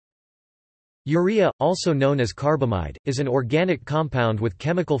Urea, also known as carbamide, is an organic compound with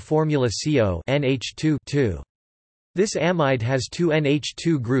chemical formula CO NH2 This amide has two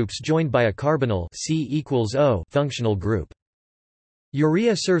NH2 groups joined by a carbonyl C=O functional group.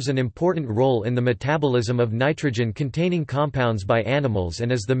 Urea serves an important role in the metabolism of nitrogen-containing compounds by animals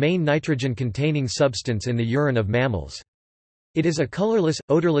and is the main nitrogen-containing substance in the urine of mammals. It is a colorless,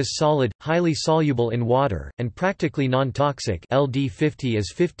 odorless solid, highly soluble in water, and practically non-toxic. LD50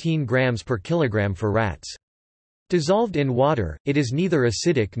 is 15 grams per kilogram for rats. Dissolved in water, it is neither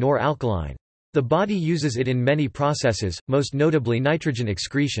acidic nor alkaline. The body uses it in many processes, most notably nitrogen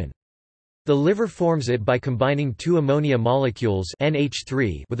excretion. The liver forms it by combining two ammonia molecules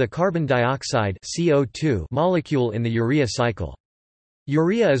NH3 with a carbon dioxide CO2 molecule in the urea cycle.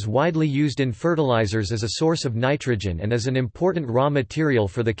 Urea is widely used in fertilizers as a source of nitrogen and as an important raw material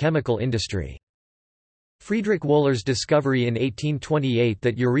for the chemical industry. Friedrich Wöhler's discovery in 1828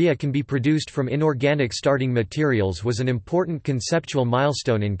 that urea can be produced from inorganic starting materials was an important conceptual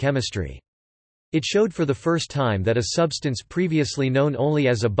milestone in chemistry. It showed for the first time that a substance previously known only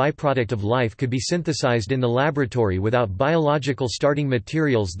as a byproduct of life could be synthesized in the laboratory without biological starting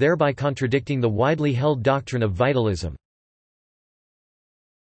materials, thereby contradicting the widely held doctrine of vitalism.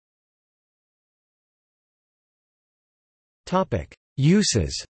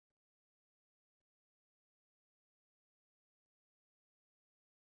 Uses.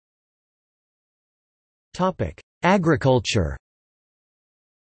 Agriculture.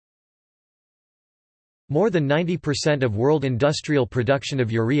 More than 90% of world industrial production of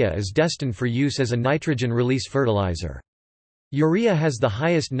urea is destined for use as a nitrogen release fertilizer. Urea has the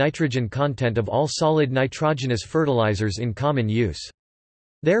highest nitrogen content of all solid nitrogenous fertilizers in common use.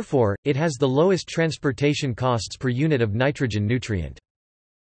 Therefore, it has the lowest transportation costs per unit of nitrogen nutrient.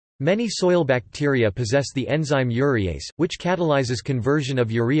 Many soil bacteria possess the enzyme urease, which catalyzes conversion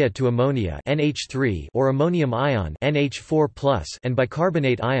of urea to ammonia (NH3) or ammonium ion (NH4+) and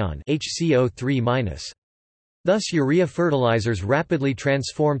bicarbonate ion (HCO3-). Thus urea fertilizers rapidly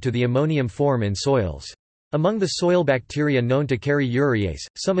transform to the ammonium form in soils. Among the soil bacteria known to carry urease,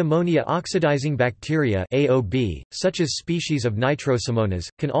 some ammonia-oxidizing bacteria AOB, such as species of Nitrosomonas,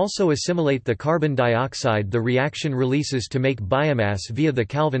 can also assimilate the carbon dioxide the reaction releases to make biomass via the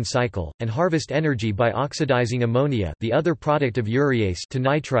Calvin cycle, and harvest energy by oxidizing ammonia, the other product of urease, to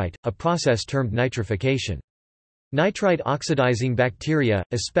nitrite, a process termed nitrification. Nitrite-oxidizing bacteria,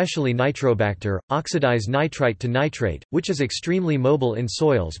 especially Nitrobacter, oxidize nitrite to nitrate, which is extremely mobile in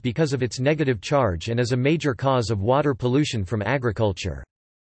soils because of its negative charge and is a major cause of water pollution from agriculture.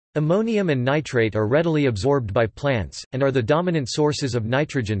 Ammonium and nitrate are readily absorbed by plants, and are the dominant sources of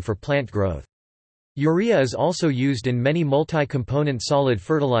nitrogen for plant growth. Urea is also used in many multi-component solid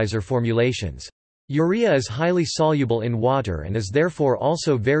fertilizer formulations. Urea is highly soluble in water and is therefore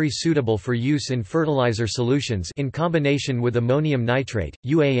also very suitable for use in fertilizer solutions in combination with ammonium nitrate,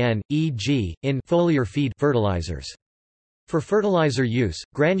 UAN, e.g., in foliar feed fertilizers. For fertilizer use,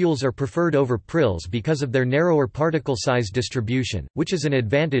 granules are preferred over prills because of their narrower particle size distribution, which is an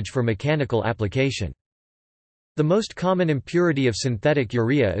advantage for mechanical application. The most common impurity of synthetic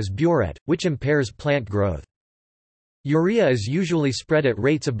urea is burette, which impairs plant growth. Urea is usually spread at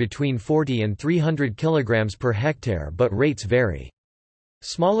rates of between 40 and 300 kg per hectare, but rates vary.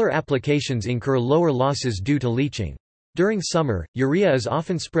 Smaller applications incur lower losses due to leaching. During summer, urea is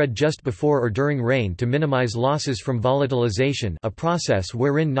often spread just before or during rain to minimize losses from volatilization, a process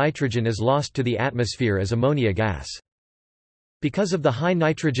wherein nitrogen is lost to the atmosphere as ammonia gas. Because of the high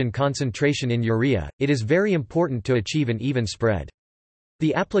nitrogen concentration in urea, it is very important to achieve an even spread.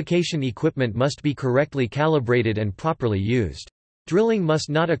 The application equipment must be correctly calibrated and properly used. Drilling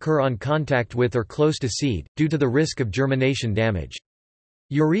must not occur on contact with or close to seed, due to the risk of germination damage.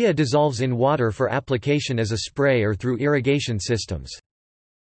 Urea dissolves in water for application as a spray or through irrigation systems.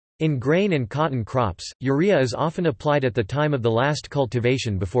 In grain and cotton crops, urea is often applied at the time of the last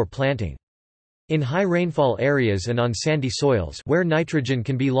cultivation before planting. In high rainfall areas and on sandy soils where nitrogen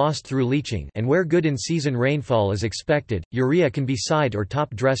can be lost through leaching and where good in-season rainfall is expected, urea can be side or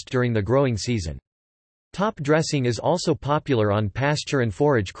top-dressed during the growing season. Top dressing is also popular on pasture and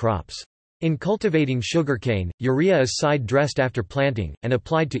forage crops. In cultivating sugarcane, urea is side-dressed after planting, and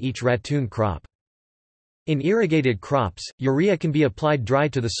applied to each ratoon crop. In irrigated crops, urea can be applied dry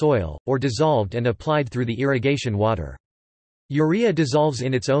to the soil, or dissolved and applied through the irrigation water. Urea dissolves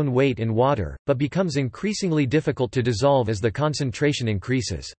in its own weight in water, but becomes increasingly difficult to dissolve as the concentration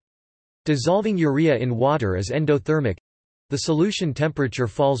increases. Dissolving urea in water is endothermic. The solution temperature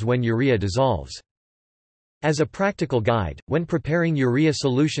falls when urea dissolves. As a practical guide, when preparing urea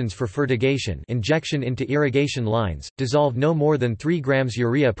solutions for fertigation injection into irrigation lines, dissolve no more than 3 grams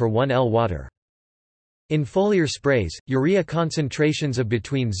urea per 1 L water. In foliar sprays, urea concentrations of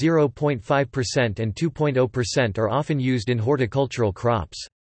between 0.5% and 2.0% are often used in horticultural crops.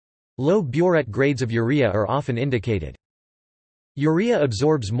 Low burette grades of urea are often indicated. Urea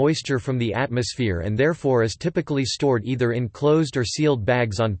absorbs moisture from the atmosphere and therefore is typically stored either in closed or sealed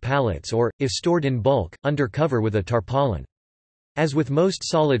bags on pallets or, if stored in bulk, under cover with a tarpaulin. As with most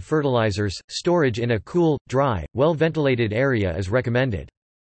solid fertilizers, storage in a cool, dry, well-ventilated area is recommended.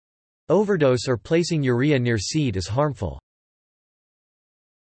 Overdose or placing urea near seed is harmful.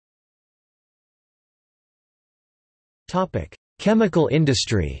 Chemical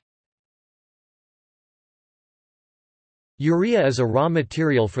industry. Urea is a raw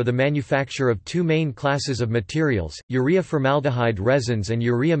material for the manufacture of two main classes of materials, urea formaldehyde resins and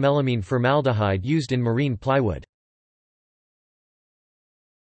urea melamine formaldehyde used in marine plywood.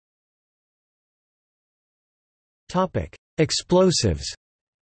 Explosives.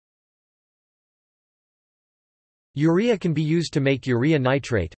 Urea can be used to make urea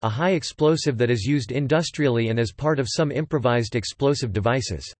nitrate, a high explosive that is used industrially and as part of some improvised explosive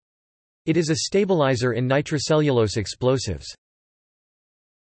devices. It is a stabilizer in nitrocellulose explosives.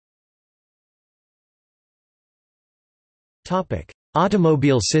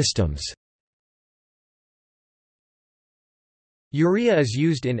 Automobile systems. Urea is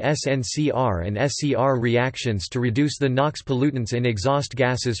used in SNCR and SCR reactions to reduce the NOx pollutants in exhaust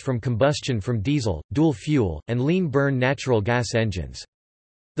gases from combustion from diesel, dual fuel, and lean burn natural gas engines.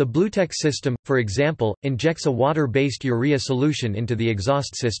 The Bluetech system, for example, injects a water-based urea solution into the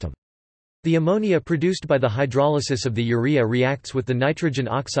exhaust system. The ammonia produced by the hydrolysis of the urea reacts with the nitrogen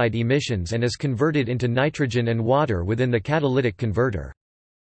oxide emissions and is converted into nitrogen and water within the catalytic converter.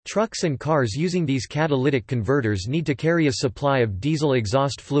 Trucks and cars using these catalytic converters need to carry a supply of diesel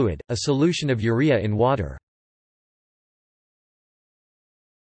exhaust fluid, a solution of urea in water.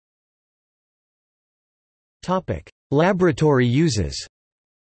 Laboratory uses.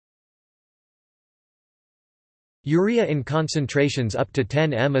 Urea in concentrations up to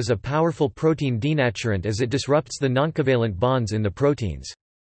 10 m is a powerful protein denaturant as it disrupts the noncovalent bonds in the proteins.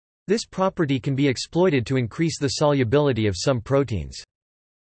 This property can be exploited to increase the solubility of some proteins.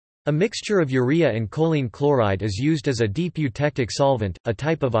 A mixture of urea and choline chloride is used as a deep eutectic solvent, a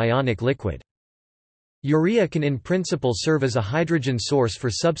type of ionic liquid. Urea can in principle serve as a hydrogen source for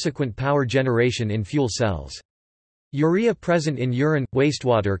subsequent power generation in fuel cells. Urea present in urine,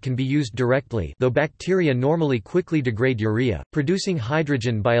 wastewater can be used directly, though bacteria normally quickly degrade urea. Producing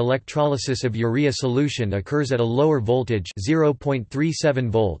hydrogen by electrolysis of urea solution occurs at a lower voltage, 0.37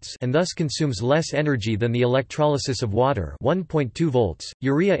 volts, and thus consumes less energy than the electrolysis of water, 1.2 volts.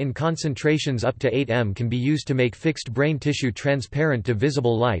 Urea in concentrations up to 8 m can be used to make fixed brain tissue transparent to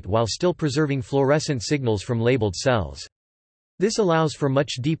visible light while still preserving fluorescent signals from labeled cells. This allows for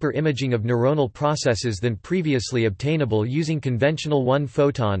much deeper imaging of neuronal processes than previously obtainable using conventional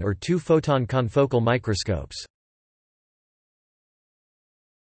 1-photon or 2-photon confocal microscopes.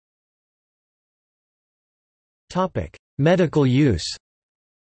 Medical use.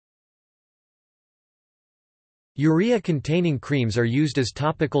 Urea-containing creams are used as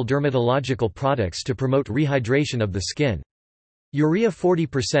topical dermatological products to promote rehydration of the skin. Urea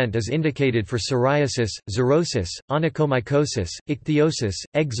 40% is indicated for psoriasis, xerosis, onychomycosis, ichthyosis,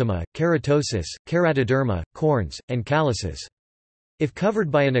 eczema, keratosis, keratoderma, corns, and calluses. If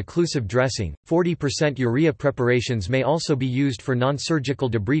covered by an occlusive dressing, 40% urea preparations may also be used for non-surgical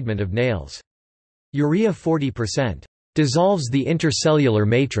debridement of nails. Urea 40% dissolves the intercellular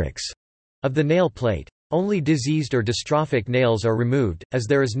matrix of the nail plate. Only diseased or dystrophic nails are removed, as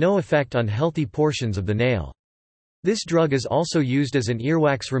there is no effect on healthy portions of the nail. This drug is also used as an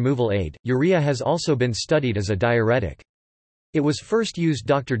earwax removal aid. Urea has also been studied as a diuretic. It was first used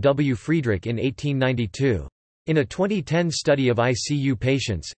Dr. W. Friedrich in 1892. In a 2010 study of ICU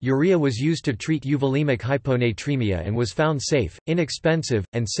patients, urea was used to treat euvolemic hyponatremia and was found safe, inexpensive,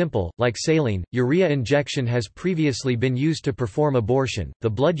 and simple. Like saline, urea injection has previously been used to perform abortion.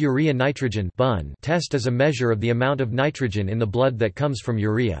 The blood urea nitrogen (BUN) test is a measure of the amount of nitrogen in the blood that comes from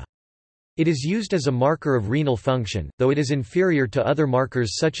urea. It is used as a marker of renal function, though it is inferior to other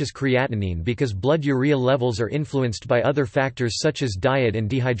markers such as creatinine because blood urea levels are influenced by other factors such as diet and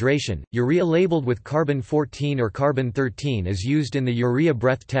dehydration. Urea labeled with carbon-14 or carbon-13 is used in the urea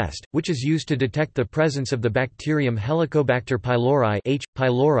breath test, which is used to detect the presence of the bacterium Helicobacter pylori H.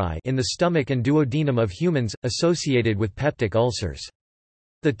 pylori in the stomach and duodenum of humans, associated with peptic ulcers.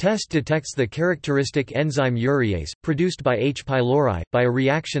 The test detects the characteristic enzyme urease, produced by H. pylori, by a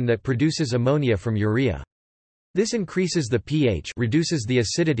reaction that produces ammonia from urea. This increases the pH, reduces the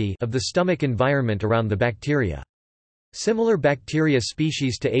acidity of the stomach environment around the bacteria. Similar bacteria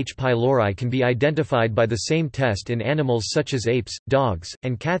species to H. pylori can be identified by the same test in animals such as apes, dogs,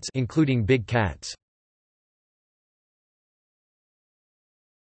 and cats, including big cats.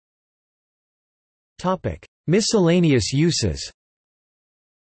 Topic: Miscellaneous uses.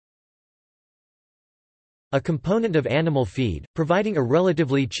 A component of animal feed, providing a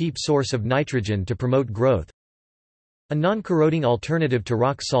relatively cheap source of nitrogen to promote growth. A non-corroding alternative to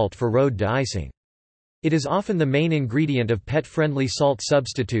rock salt for road de-icing. It is often the main ingredient of pet-friendly salt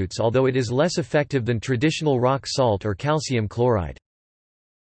substitutes, although it is less effective than traditional rock salt or calcium chloride.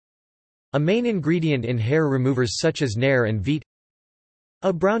 A main ingredient in hair removers such as Nair and Veet.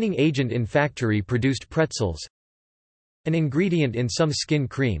 A browning agent in factory-produced pretzels. An ingredient in some skin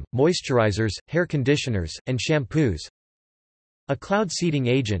cream, moisturizers, hair conditioners, and shampoos. A cloud seeding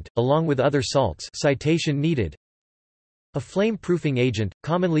agent, along with other salts. Citation needed. A flame-proofing agent,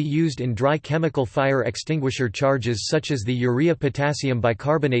 commonly used in dry chemical fire extinguisher charges such as the urea potassium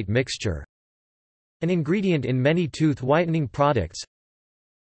bicarbonate mixture. An ingredient in many tooth whitening products.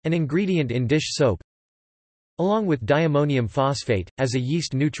 An ingredient in dish soap. Along with diammonium phosphate, as a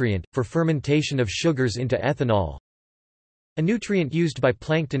yeast nutrient, for fermentation of sugars into ethanol. A nutrient used by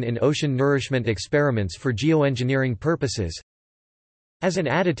plankton in ocean nourishment experiments for geoengineering purposes. As an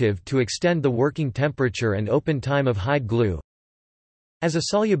additive to extend the working temperature and open time of hide glue. As a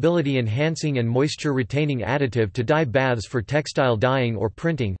solubility-enhancing and moisture-retaining additive to dye baths for textile dyeing or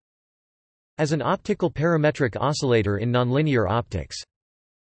printing. As an optical parametric oscillator in nonlinear optics.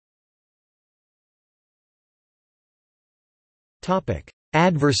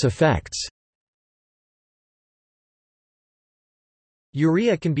 Adverse effects.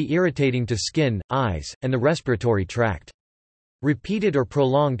 Urea can be irritating to skin, eyes, and the respiratory tract. Repeated or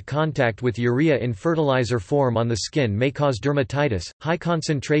prolonged contact with urea in fertilizer form on the skin may cause dermatitis. High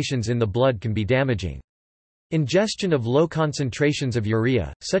concentrations in the blood can be damaging. Ingestion of low concentrations of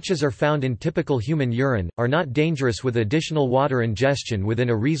urea, such as are found in typical human urine, are not dangerous with additional water ingestion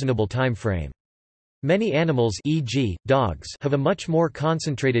within a reasonable time frame. Many animals, e.g., dogs, have a much more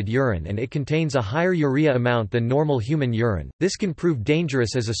concentrated urine and it contains a higher urea amount than normal human urine. This can prove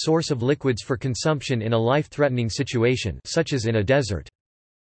dangerous as a source of liquids for consumption in a life-threatening situation, such as in a desert.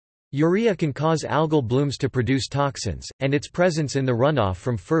 Urea can cause algal blooms to produce toxins, and its presence in the runoff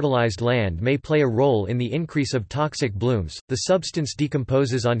from fertilized land may play a role in the increase of toxic blooms. The substance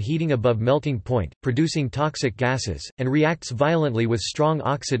decomposes on heating above melting point, producing toxic gases, and reacts violently with strong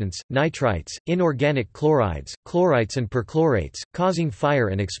oxidants, nitrites, inorganic chlorides, chlorites, and perchlorates, causing fire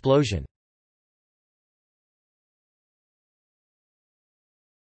and explosion.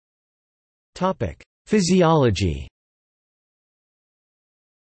 Topic: Physiology.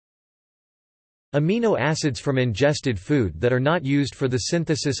 Amino acids from ingested food that are not used for the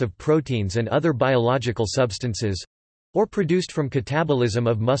synthesis of proteins and other biological substances, or produced from catabolism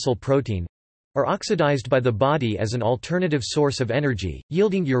of muscle protein, are oxidized by the body as an alternative source of energy,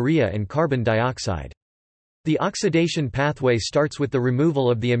 yielding urea and carbon dioxide. The oxidation pathway starts with the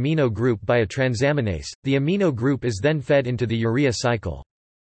removal of the amino group by a transaminase. The amino group is then fed into the urea cycle.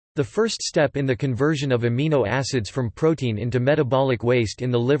 The first step in the conversion of amino acids from protein into metabolic waste in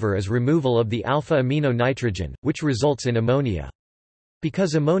the liver is removal of the alpha-amino nitrogen, which results in ammonia.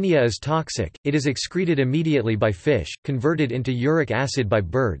 Because ammonia is toxic, it is excreted immediately by fish, converted into uric acid by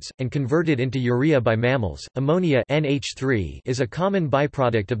birds, and converted into urea by mammals. Ammonia NH3 is a common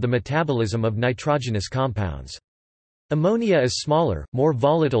byproduct of the metabolism of nitrogenous compounds. Ammonia is smaller, more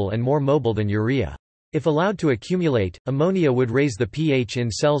volatile and more mobile than urea. If allowed to accumulate, ammonia would raise the pH in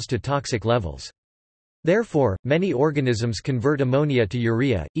cells to toxic levels. Therefore, many organisms convert ammonia to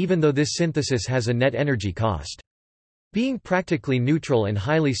urea, even though this synthesis has a net energy cost. Being practically neutral and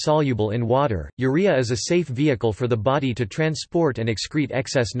highly soluble in water, urea is a safe vehicle for the body to transport and excrete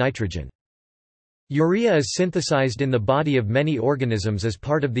excess nitrogen. Urea is synthesized in the body of many organisms as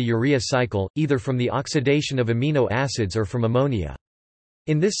part of the urea cycle, either from the oxidation of amino acids or from ammonia.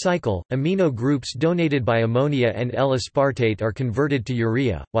 In this cycle, amino groups donated by ammonia and L-aspartate are converted to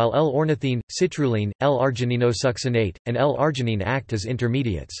urea, while L-ornithine, citrulline, L-argininosuccinate, and L-arginine act as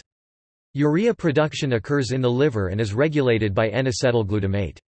intermediates. Urea production occurs in the liver and is regulated by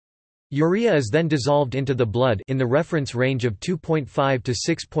N-acetylglutamate. Urea is then dissolved into the blood in the reference range of 2.5 to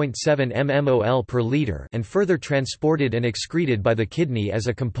 6.7 mmol per liter and further transported and excreted by the kidney as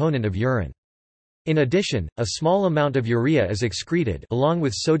a component of urine. In addition, a small amount of urea is excreted along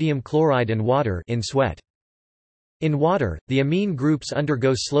with sodium chloride and water in sweat. In water, the amine groups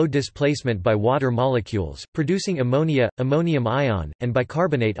undergo slow displacement by water molecules, producing ammonia, ammonium ion, and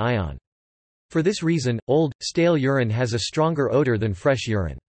bicarbonate ion. For this reason, old, stale urine has a stronger odor than fresh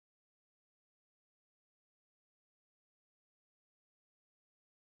urine.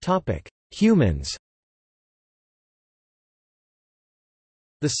 Humans.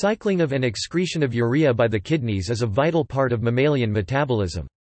 The cycling of and excretion of urea by the kidneys is a vital part of mammalian metabolism.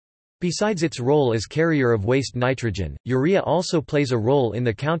 Besides its role as carrier of waste nitrogen, urea also plays a role in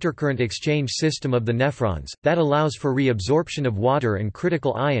the countercurrent exchange system of the nephrons, that allows for reabsorption of water and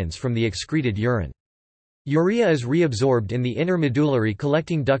critical ions from the excreted urine. Urea is reabsorbed in the inner medullary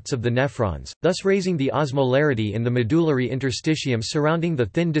collecting ducts of the nephrons, thus raising the osmolarity in the medullary interstitium surrounding the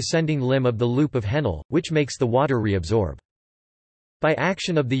thin descending limb of the loop of Henle, which makes the water reabsorb. By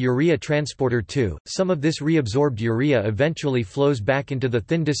action of the urea transporter II, some of this reabsorbed urea eventually flows back into the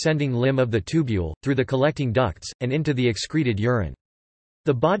thin descending limb of the tubule, through the collecting ducts, and into the excreted urine.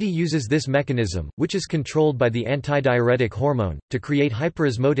 The body uses this mechanism, which is controlled by the antidiuretic hormone, to create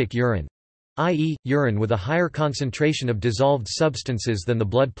hyperosmotic urine, i.e., urine with a higher concentration of dissolved substances than the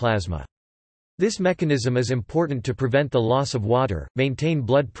blood plasma. This mechanism is important to prevent the loss of water, maintain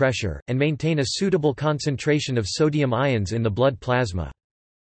blood pressure, and maintain a suitable concentration of sodium ions in the blood plasma.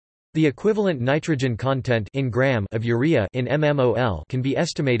 The equivalent nitrogen content in gram of urea in mmol can be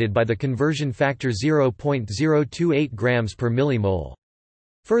estimated by the conversion factor 0.028 grams per millimole.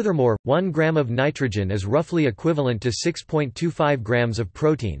 Furthermore, 1 gram of nitrogen is roughly equivalent to 6.25 grams of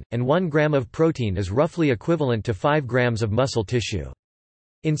protein, and 1 gram of protein is roughly equivalent to 5 grams of muscle tissue.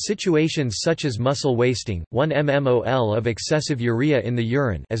 In situations such as muscle wasting, 1 mmol of excessive urea in the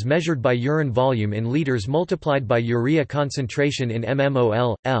urine as measured by urine volume in liters multiplied by urea concentration in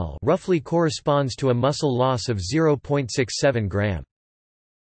mmol, L roughly corresponds to a muscle loss of 0.67 gram.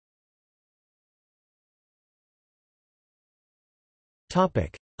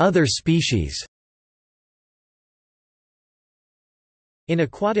 Other species. In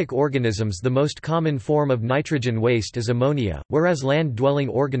aquatic organisms the most common form of nitrogen waste is ammonia, whereas land-dwelling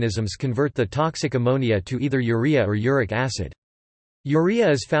organisms convert the toxic ammonia to either urea or uric acid. Urea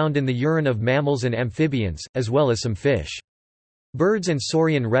is found in the urine of mammals and amphibians, as well as some fish. Birds and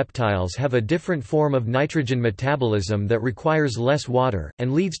saurian reptiles have a different form of nitrogen metabolism that requires less water,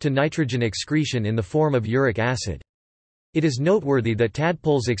 and leads to nitrogen excretion in the form of uric acid. It is noteworthy that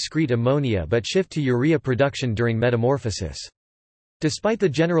tadpoles excrete ammonia but shift to urea production during metamorphosis. Despite the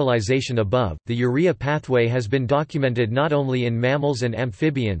generalization above, the urea pathway has been documented not only in mammals and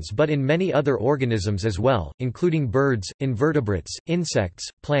amphibians but in many other organisms as well, including birds, invertebrates, insects,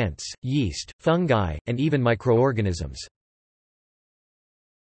 plants, yeast, fungi, and even microorganisms.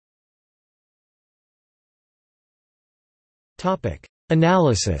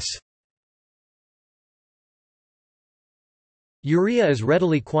 Analysis. Urea is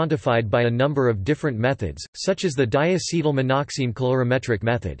readily quantified by a number of different methods, such as the diacetylmonoxene calorimetric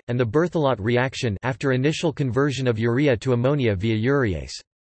method, and the Berthelot reaction after initial conversion of urea to ammonia via urease.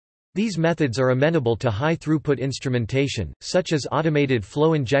 These methods are amenable to high-throughput instrumentation, such as automated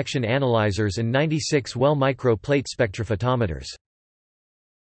flow injection analyzers and 96-well micro-plate spectrophotometers.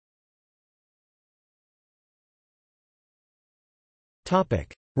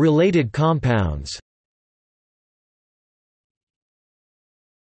 Related compounds.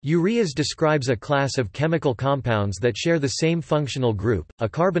 Urease describes a class of chemical compounds that share the same functional group, a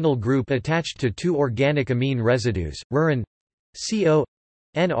carbonyl group attached to two organic amine residues, rurin CO,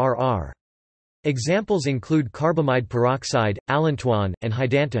 NRR. Examples include carbamide peroxide, allantoin, and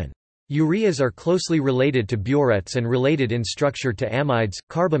hydantoin. Ureas are closely related to burettes and related in structure to amides,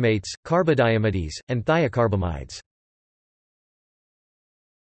 carbamates, carbodiamides, and thiocarbamides.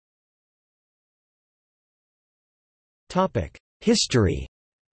 History.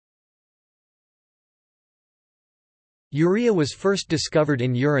 Urea was first discovered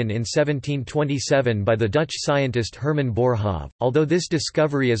in urine in 1727 by the Dutch scientist Herman Boerhaave. Although this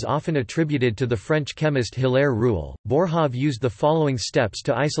discovery is often attributed to the French chemist Hilaire Rouelle, Boerhaave used the following steps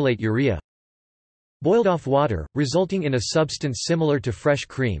to isolate urea. Boiled off water, resulting in a substance similar to fresh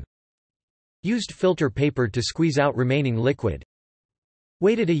cream. Used filter paper to squeeze out remaining liquid.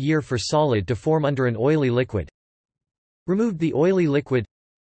 Waited a year for solid to form under an oily liquid. Removed the oily liquid.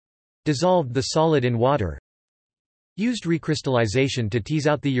 Dissolved the solid in water. Used recrystallization to tease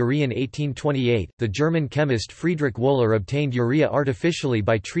out the urea. In 1828, the German chemist Friedrich Wöhler obtained urea artificially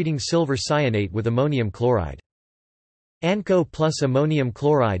by treating silver cyanate with ammonium chloride. AnCO plus ammonium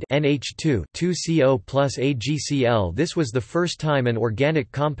chloride NH2 2CO plus AgCl. This was the first time an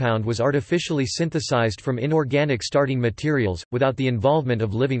organic compound was artificially synthesized from inorganic starting materials, without the involvement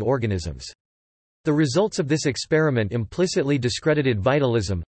of living organisms. The results of this experiment implicitly discredited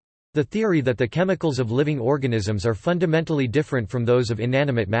vitalism, the theory that the chemicals of living organisms are fundamentally different from those of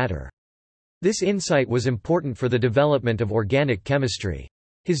inanimate matter. This insight was important for the development of organic chemistry.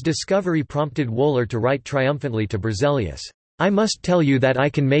 His discovery prompted Wohler to write triumphantly to Berzelius, "I must tell you that I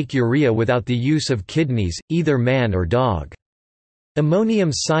can make urea without the use of kidneys, either man or dog.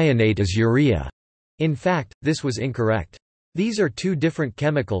 Ammonium cyanate is urea." In fact, this was incorrect. These are two different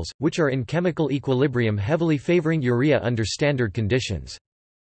chemicals, which are in chemical equilibrium heavily favoring urea under standard conditions.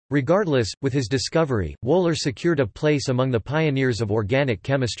 Regardless, with his discovery, Wohler secured a place among the pioneers of organic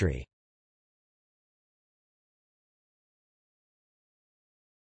chemistry.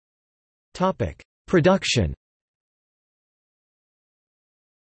 Production.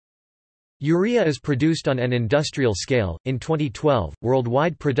 Urea is produced on an industrial scale. In 2012,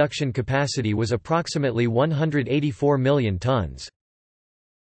 worldwide production capacity was approximately 184 million tons.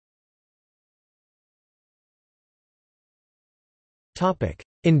 Topic: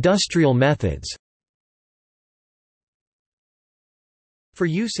 Industrial methods. For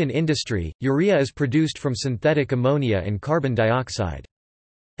use in industry, urea is produced from synthetic ammonia and carbon dioxide.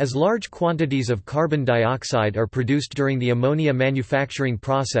 As large quantities of carbon dioxide are produced during the ammonia manufacturing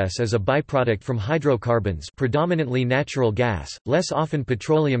process as a byproduct from hydrocarbons, predominantly natural gas, less often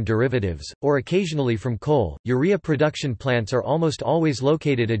petroleum derivatives, or occasionally from coal, urea production plants are almost always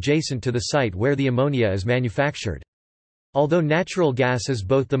located adjacent to the site where the ammonia is manufactured. Although natural gas is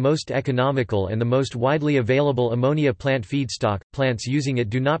both the most economical and the most widely available ammonia plant feedstock, plants using it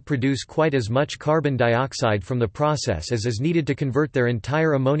do not produce quite as much carbon dioxide from the process as is needed to convert their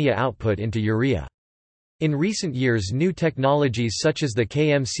entire ammonia output into urea. In recent years, new technologies such as the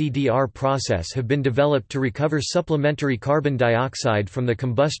KMCDR process have been developed to recover supplementary carbon dioxide from the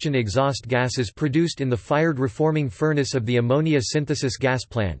combustion exhaust gases produced in the fired reforming furnace of the ammonia synthesis gas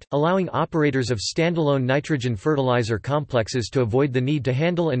plant, allowing operators of standalone nitrogen fertilizer complexes to avoid the need to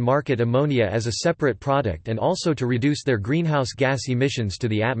handle and market ammonia as a separate product and also to reduce their greenhouse gas emissions to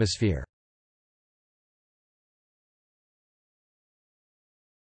the atmosphere.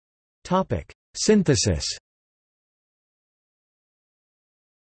 Synthesis.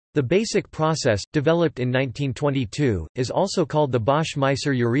 The basic process, developed in 1922, is also called the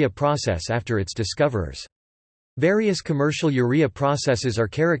Bosch-Meisser urea process after its discoverers. Various commercial urea processes are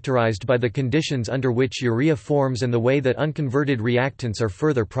characterized by the conditions under which urea forms and the way that unconverted reactants are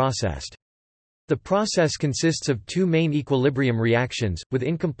further processed. The process consists of two main equilibrium reactions, with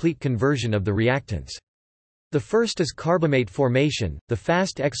incomplete conversion of the reactants. The first is carbamate formation, the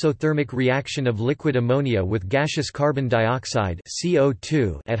fast exothermic reaction of liquid ammonia with gaseous carbon dioxide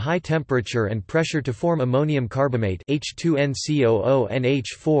 (CO2) at high temperature and pressure to form ammonium carbamate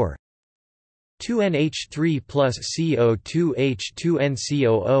H2NCOONH4. 2NH3 plus CO2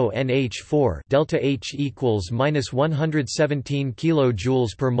 H2NCOONH4 delta H equals -117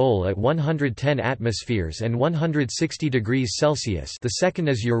 kilojoules per mole at 110 atmospheres and 160 degrees Celsius. The second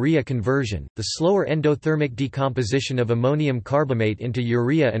is urea conversion, the slower endothermic decomposition of ammonium carbamate into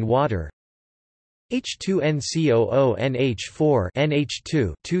urea and water. H2NCOONH4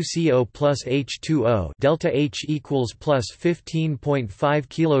 NH2 2CO plus H2O delta H equals plus 15.5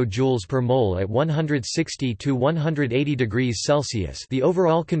 kilojoules per mole at 160 to 180 degrees Celsius. The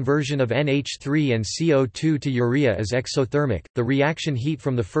overall conversion of NH3 and CO2 to urea is exothermic, the reaction heat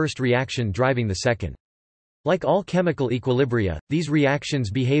from the first reaction driving the second. Like all chemical equilibria, these reactions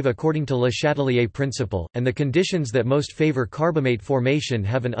behave according to Le Chatelier principle, and the conditions that most favor carbamate formation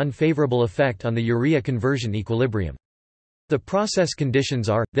have an unfavorable effect on the urea conversion equilibrium. The process conditions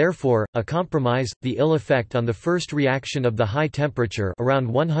are, therefore, a compromise. The ill effect on the first reaction of the high temperature around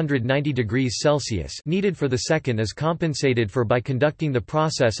 190 degrees Celsius needed for the second is compensated for by conducting the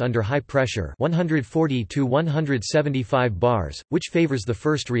process under high pressure 140 to 175 bars, which favors the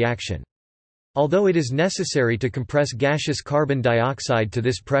first reaction. Although it is necessary to compress gaseous carbon dioxide to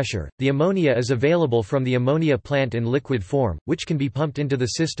this pressure, the ammonia is available from the ammonia plant in liquid form, which can be pumped into the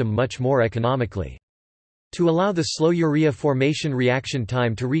system much more economically. To allow the slow urea formation reaction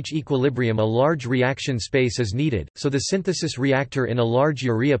time to reach equilibrium, a large reaction space is needed, so the synthesis reactor in a large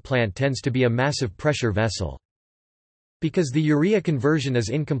urea plant tends to be a massive pressure vessel. Because the urea conversion is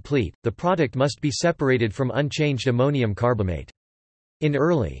incomplete, the product must be separated from unchanged ammonium carbamate. In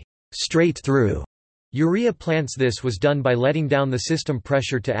early straight-through urea plants, this was done by letting down the system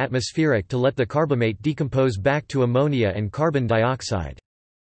pressure to atmospheric to let the carbamate decompose back to ammonia and carbon dioxide.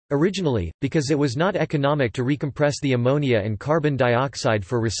 Originally, because it was not economic to recompress the ammonia and carbon dioxide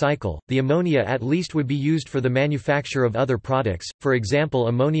for recycle, the ammonia at least would be used for the manufacture of other products, for example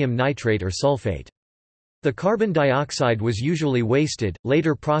ammonium nitrate or sulfate. The carbon dioxide was usually wasted.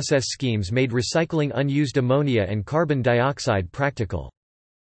 Later process schemes made recycling unused ammonia and carbon dioxide practical.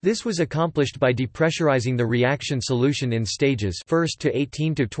 This was accomplished by depressurizing the reaction solution in stages, first to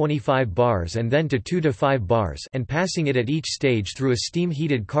 18 to 25 bars and then to 2 to 5 bars, and passing it at each stage through a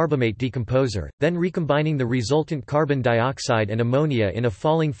steam-heated carbamate decomposer, then recombining the resultant carbon dioxide and ammonia in a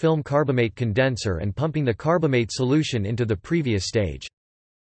falling film carbamate condenser and pumping the carbamate solution into the previous stage.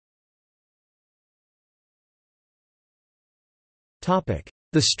 Topic: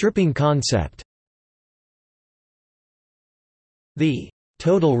 The stripping concept. The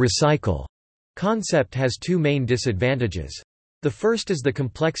total recycle concept has two main disadvantages. The first is the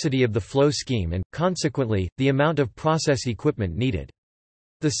complexity of the flow scheme and, consequently, the amount of process equipment needed.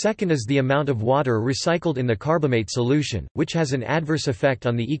 The second is the amount of water recycled in the carbamate solution, which has an adverse effect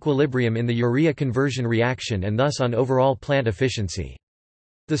on the equilibrium in the urea conversion reaction and thus on overall plant efficiency.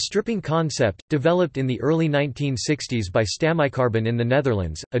 The stripping concept, developed in the early 1960s by Stamicarbon in the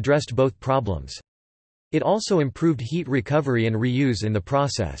Netherlands, addressed both problems. It also improved heat recovery and reuse in the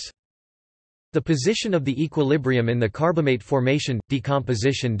process. The position of the equilibrium in the carbamate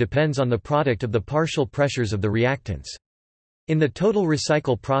formation-decomposition depends on the product of the partial pressures of the reactants. In the total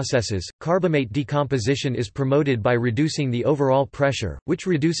recycle processes, carbamate decomposition is promoted by reducing the overall pressure, which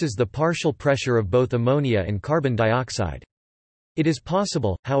reduces the partial pressure of both ammonia and carbon dioxide. It is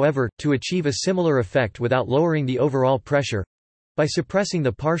possible, however, to achieve a similar effect without lowering the overall pressure by suppressing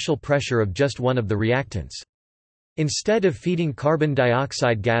the partial pressure of just one of the reactants. Instead of feeding carbon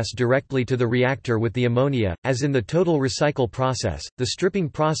dioxide gas directly to the reactor with the ammonia, as in the total recycle process, the stripping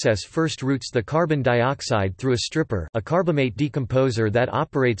process first routes the carbon dioxide through a stripper, a carbamate decomposer that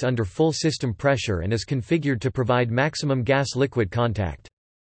operates under full system pressure and is configured to provide maximum gas-liquid contact.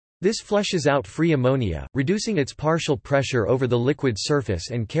 This flushes out free ammonia, reducing its partial pressure over the liquid surface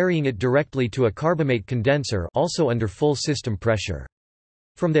and carrying it directly to a carbamate condenser, also under full system pressure.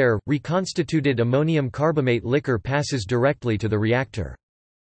 From there, reconstituted ammonium carbamate liquor passes directly to the reactor.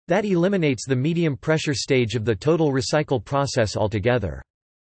 That eliminates the medium pressure stage of the total recycle process altogether.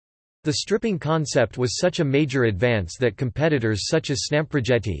 The stripping concept was such a major advance that competitors such as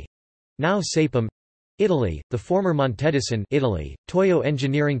Snamprogetti, now Sapim, Italy, the former Montedison, Italy, Toyo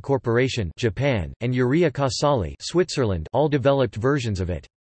Engineering Corporation, Japan, and Urea Casale, Switzerland, all developed versions of it.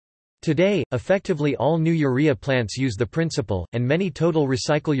 Today, effectively all new urea plants use the principle, and many total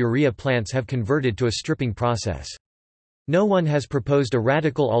recycle urea plants have converted to a stripping process. No one has proposed a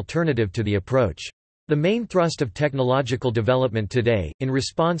radical alternative to the approach. The main thrust of technological development today, in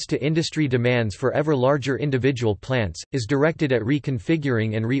response to industry demands for ever larger individual plants, is directed at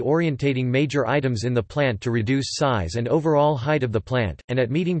reconfiguring and reorientating major items in the plant to reduce size and overall height of the plant, and at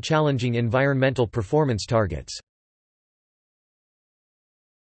meeting challenging environmental performance targets.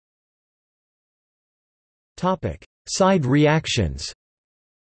 Side reactions.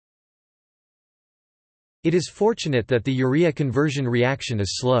 It is fortunate that the urea conversion reaction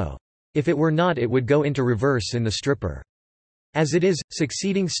is slow. If it were not, it would go into reverse in the stripper. As it is,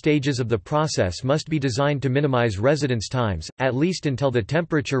 succeeding stages of the process must be designed to minimize residence times, at least until the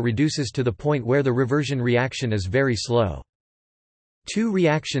temperature reduces to the point where the reversion reaction is very slow. Two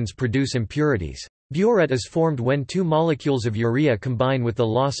reactions produce impurities. Burette is formed when two molecules of urea combine with the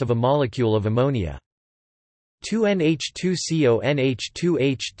loss of a molecule of ammonia. 2NH2CO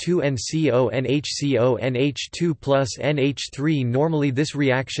NH2H2NCO NHCO NH2 plus NH3. Normally this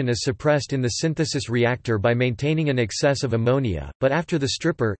reaction is suppressed in the synthesis reactor by maintaining an excess of ammonia, but after the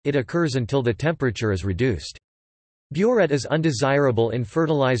stripper, it occurs until the temperature is reduced. Burette is undesirable in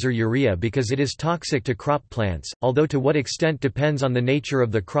fertilizer urea because it is toxic to crop plants, although to what extent depends on the nature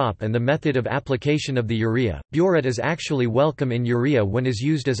of the crop and the method of application of the urea. Burette is actually welcome in urea when is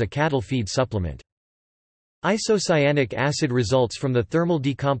used as a cattle feed supplement. Isocyanic acid results from the thermal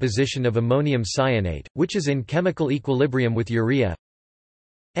decomposition of ammonium cyanate, which is in chemical equilibrium with urea.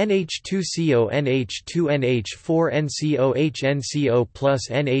 NH2CO NH2NH4NCOH NCO plus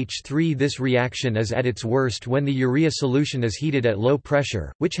NH3. This reaction is at its worst when the urea solution is heated at low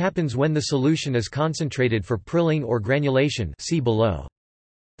pressure, which happens when the solution is concentrated for prilling or granulation. See below.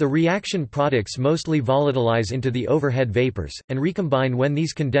 The reaction products mostly volatilize into the overhead vapors, and recombine when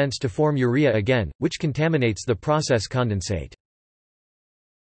these condense to form urea again, which contaminates the process condensate.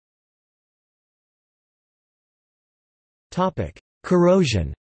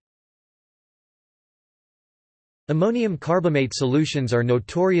 Corrosion. Ammonium carbamate solutions are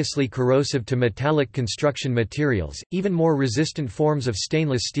notoriously corrosive to metallic construction materials, even more resistant forms of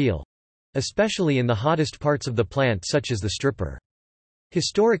stainless steel, especially in the hottest parts of the plant such as the stripper.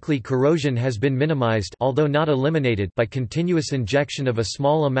 Historically, corrosion has been minimized, although not eliminated, by continuous injection of a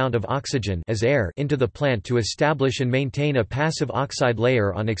small amount of oxygen as air into the plant to establish and maintain a passive oxide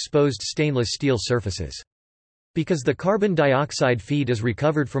layer on exposed stainless steel surfaces. Because the carbon dioxide feed is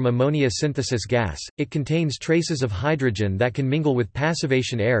recovered from ammonia synthesis gas, it contains traces of hydrogen that can mingle with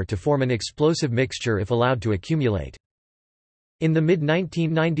passivation air to form an explosive mixture if allowed to accumulate. In the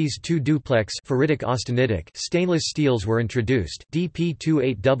mid-1990s, two duplex ferritic austenitic stainless steels were introduced,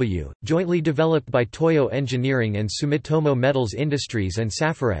 DP28W, jointly developed by Toyo Engineering and Sumitomo Metals Industries, and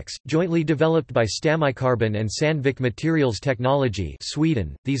Safarex, jointly developed by Stamicarbon and Sandvik Materials Technology,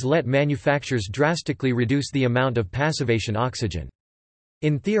 Sweden. These let manufacturers drastically reduce the amount of passivation oxygen.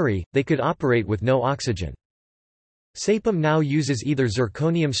 In theory, they could operate with no oxygen. Sapum now uses either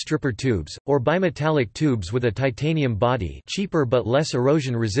zirconium stripper tubes, or bimetallic tubes with a titanium body, cheaper but less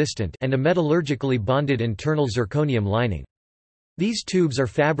erosion resistant, and a metallurgically bonded internal zirconium lining. These tubes are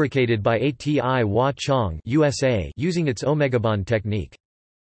fabricated by ATI Hua Chong USA using its omegabond technique.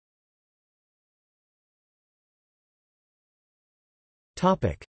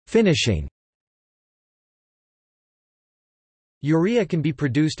 Finishing. Urea can be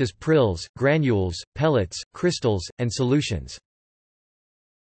produced as prills, granules, pellets, crystals, and solutions.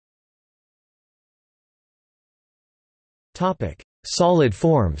 Solid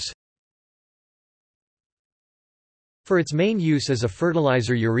forms. For its main use as a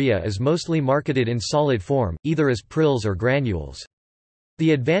fertilizer, urea is mostly marketed in solid form, either as prills or granules.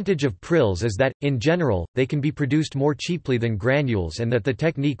 The advantage of prills is that, in general, they can be produced more cheaply than granules, and that the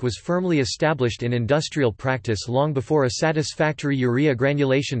technique was firmly established in industrial practice long before a satisfactory urea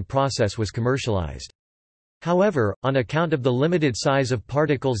granulation process was commercialized. However, on account of the limited size of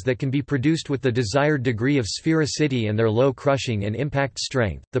particles that can be produced with the desired degree of sphericity and their low crushing and impact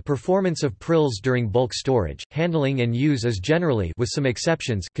strength, the performance of prills during bulk storage, handling and use is generally, with some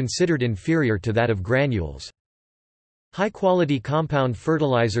exceptions, considered inferior to that of granules. High-quality compound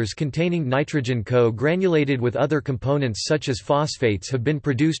fertilizers containing nitrogen co-granulated with other components such as phosphates have been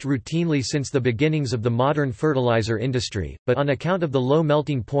produced routinely since the beginnings of the modern fertilizer industry, but on account of the low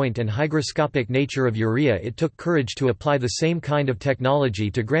melting point and hygroscopic nature of urea, it took courage to apply the same kind of technology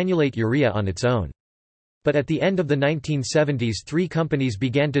to granulate urea on its own. But at the end of the 1970s, three companies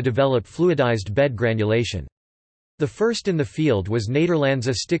began to develop fluidized bed granulation. The first in the field was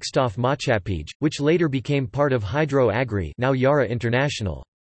Nederlandse Stikstof-Maatschappij, which later became part of Hydro Agri, now Yara International.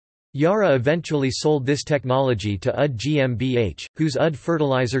 Yara eventually sold this technology to UD GmbH, whose UD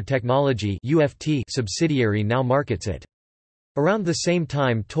Fertilizer Technology (UFT) subsidiary now markets it. Around the same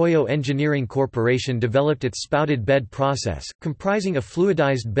time, Toyo Engineering Corporation developed its spouted bed process, comprising a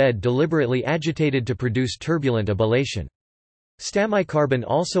fluidized bed deliberately agitated to produce turbulent ablation. Stamicarbon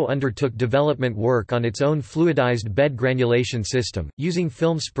also undertook development work on its own fluidized bed granulation system, using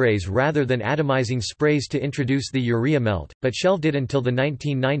film sprays rather than atomizing sprays to introduce the urea melt, but shelved it until the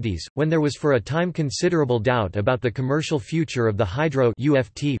 1990s, when there was for a time considerable doubt about the commercial future of the hydro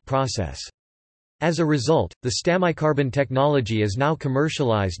UFT process. As a result, the Stamicarbon technology is now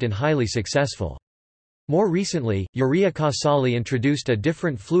commercialized and highly successful. More recently, Urea Casale introduced a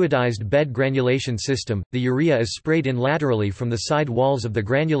different fluidized bed granulation system. The urea is sprayed in laterally from the side walls of the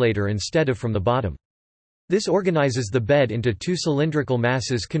granulator instead of from the bottom. This organizes the bed into two cylindrical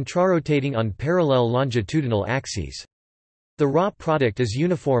masses contrarotating on parallel longitudinal axes. The raw product is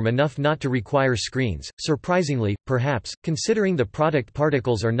uniform enough not to require screens. Surprisingly, perhaps, considering the product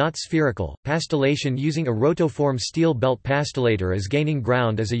particles are not spherical, pastillation using a rotoform steel belt pastillator is gaining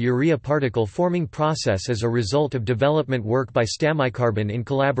ground as a urea particle forming process as a result of development work by Stamicarbon in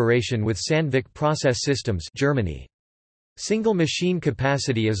collaboration with Sandvik Process Systems, Germany. Single machine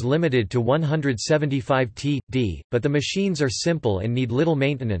capacity is limited to 175 T/d, but the machines are simple and need little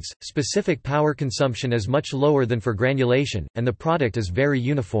maintenance. Specific power consumption is much lower than for granulation, and the product is very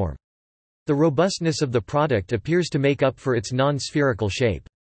uniform. The robustness of the product appears to make up for its non-spherical shape.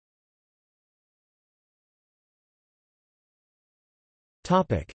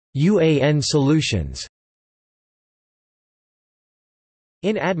 UAN solutions.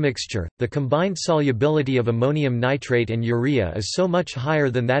 In admixture, the combined solubility of ammonium nitrate and urea is so much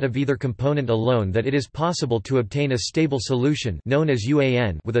higher than that of either component alone that it is possible to obtain a stable solution known as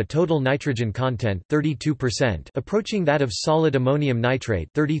UAN with a total nitrogen content 32% approaching that of solid ammonium nitrate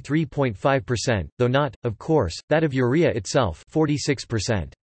 33.5%, though not, of course, that of urea itself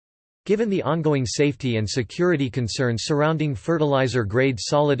 46%. Given the ongoing safety and security concerns surrounding fertilizer-grade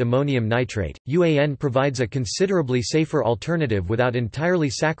solid ammonium nitrate, UAN provides a considerably safer alternative without entirely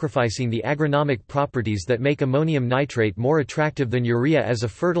sacrificing the agronomic properties that make ammonium nitrate more attractive than urea as a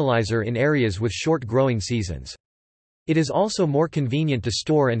fertilizer in areas with short growing seasons. It is also more convenient to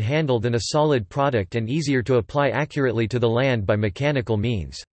store and handle than a solid product and easier to apply accurately to the land by mechanical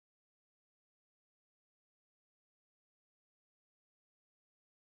means.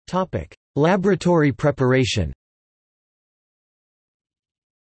 Laboratory preparation.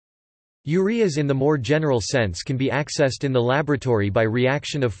 Ureas in the more general sense can be accessed in the laboratory by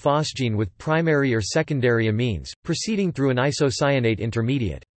reaction of phosgene with primary or secondary amines, proceeding through an isocyanate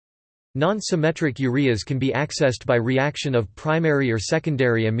intermediate. Non-symmetric ureas can be accessed by reaction of primary or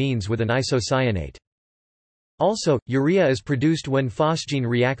secondary amines with an isocyanate. Also, urea is produced when phosgene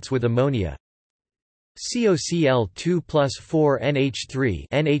reacts with ammonia. COCl2 plus 4 NH3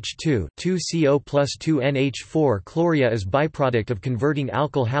 NH2 2CO plus 2 NH4 Chloria is byproduct of converting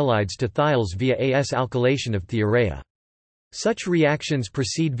alkyl halides to thiols via AS alkylation of thiourea. Such reactions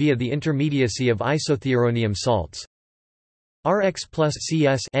proceed via the intermediacy of isothioronium salts. Rx plus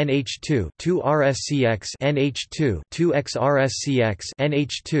CS NH2 2 RSCX NH2 2X RSCX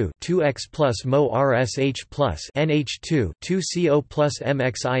NH2 2X plus Mo RSH plus NH2 2CO plus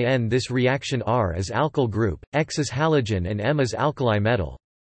MXIN. This reaction R is alkyl group, X is halogen and M is alkali metal.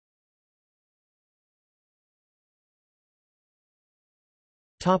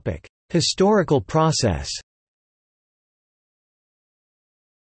 Topic: Historical process.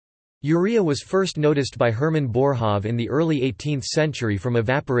 Urea was first noticed by Hermann Boerhaave in the early 18th century from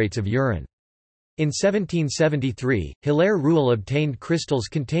evaporates of urine. In 1773, Hilaire Rouelle obtained crystals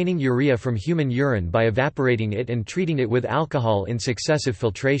containing urea from human urine by evaporating it and treating it with alcohol in successive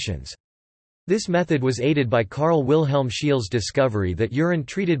filtrations. This method was aided by Carl Wilhelm Scheele's discovery that urine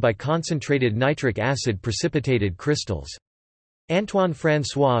treated by concentrated nitric acid precipitated crystals. Antoine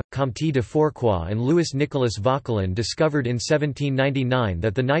François, Comte de Fourcroy and Louis-Nicolas Vauquelin discovered in 1799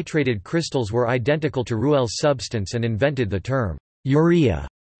 that the nitrated crystals were identical to Rouelle's substance and invented the term urea.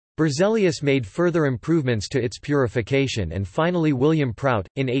 Berzelius made further improvements to its purification, and finally William Prout,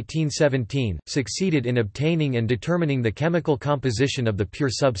 in 1817, succeeded in obtaining and determining the chemical composition of the pure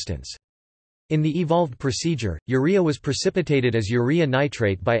substance. In the evolved procedure, urea was precipitated as urea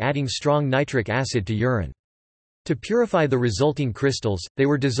nitrate by adding strong nitric acid to urine. To purify the resulting crystals, they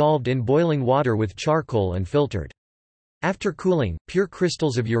were dissolved in boiling water with charcoal and filtered. After cooling, pure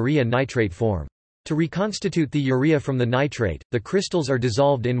crystals of urea nitrate form. To reconstitute the urea from the nitrate, the crystals are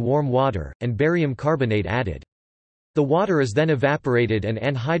dissolved in warm water, and barium carbonate added. The water is then evaporated and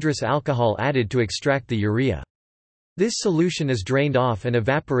anhydrous alcohol added to extract the urea. This solution is drained off and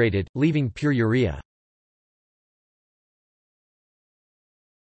evaporated, leaving pure urea.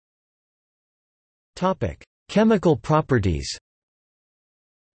 Chemical properties.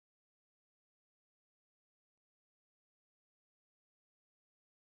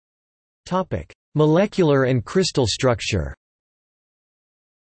 Molecular and crystal structure.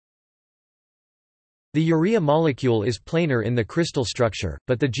 The urea molecule is planar in the crystal structure,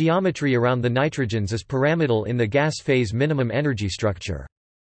 but the geometry around the nitrogens is pyramidal in the gas phase minimum energy structure.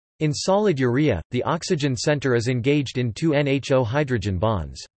 In solid urea, the oxygen center is engaged in two NHO hydrogen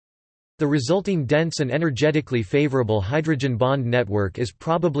bonds. The resulting dense and energetically favorable hydrogen bond network is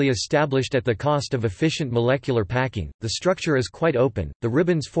probably established at the cost of efficient molecular packing. The structure is quite open, the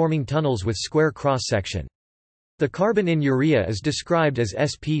ribbons forming tunnels with square cross-section. The carbon in urea is described as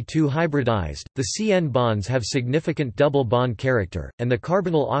sp2 hybridized, the CN bonds have significant double bond character, and the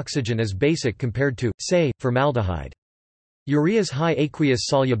carbonyl oxygen is basic compared to, say, formaldehyde. Urea's high aqueous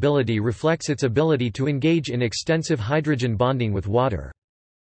solubility reflects its ability to engage in extensive hydrogen bonding with water.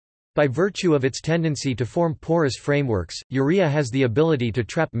 By virtue of its tendency to form porous frameworks, urea has the ability to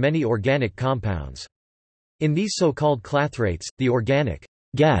trap many organic compounds. In these so-called clathrates, the organic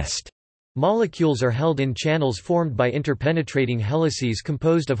guest molecules are held in channels formed by interpenetrating helices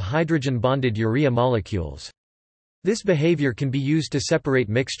composed of hydrogen-bonded urea molecules. This behavior can be used to separate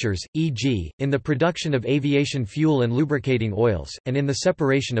mixtures, e.g., in the production of aviation fuel and lubricating oils, and in the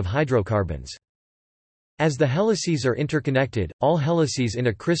separation of hydrocarbons. As the helices are interconnected, all helices in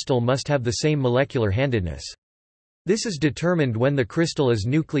a crystal must have the same molecular handedness. This is determined when the crystal is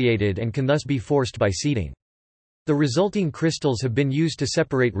nucleated and can thus be forced by seeding. The resulting crystals have been used to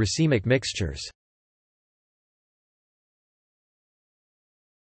separate racemic mixtures.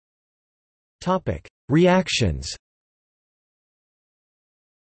 Reactions.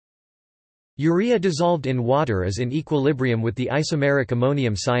 Urea dissolved in water is in equilibrium with the isomeric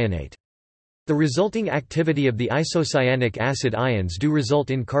ammonium cyanate. The resulting activity of the isocyanic acid ions do result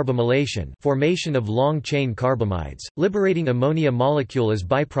in carbamylation, formation of long-chain carbamides, liberating ammonia molecule as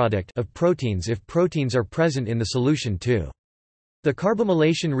byproduct of proteins if proteins are present in the solution too. The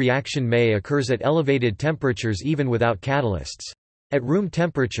carbamylation reaction may occurs at elevated temperatures even without catalysts. At room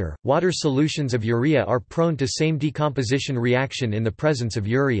temperature, water solutions of urea are prone to same decomposition reaction in the presence of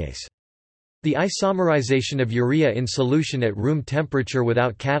urease. The isomerization of urea in solution at room temperature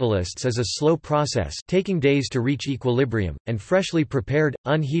without catalysts is a slow process taking days to reach equilibrium, and freshly prepared,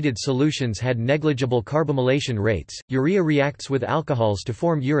 unheated solutions had negligible carbamylation rates. Urea reacts with alcohols to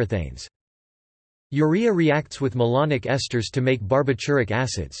form urethanes. Urea reacts with malonic esters to make barbituric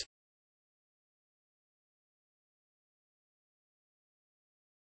acids.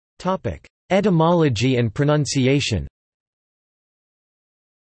 Etymology and pronunciation.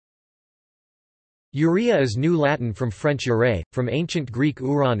 Urea is New Latin from French urée, from ancient Greek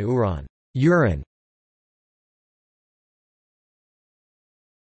uron, urine.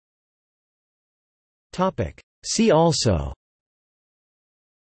 See also: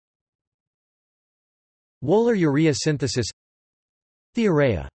 Wohler urea synthesis,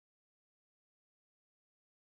 Thiourea.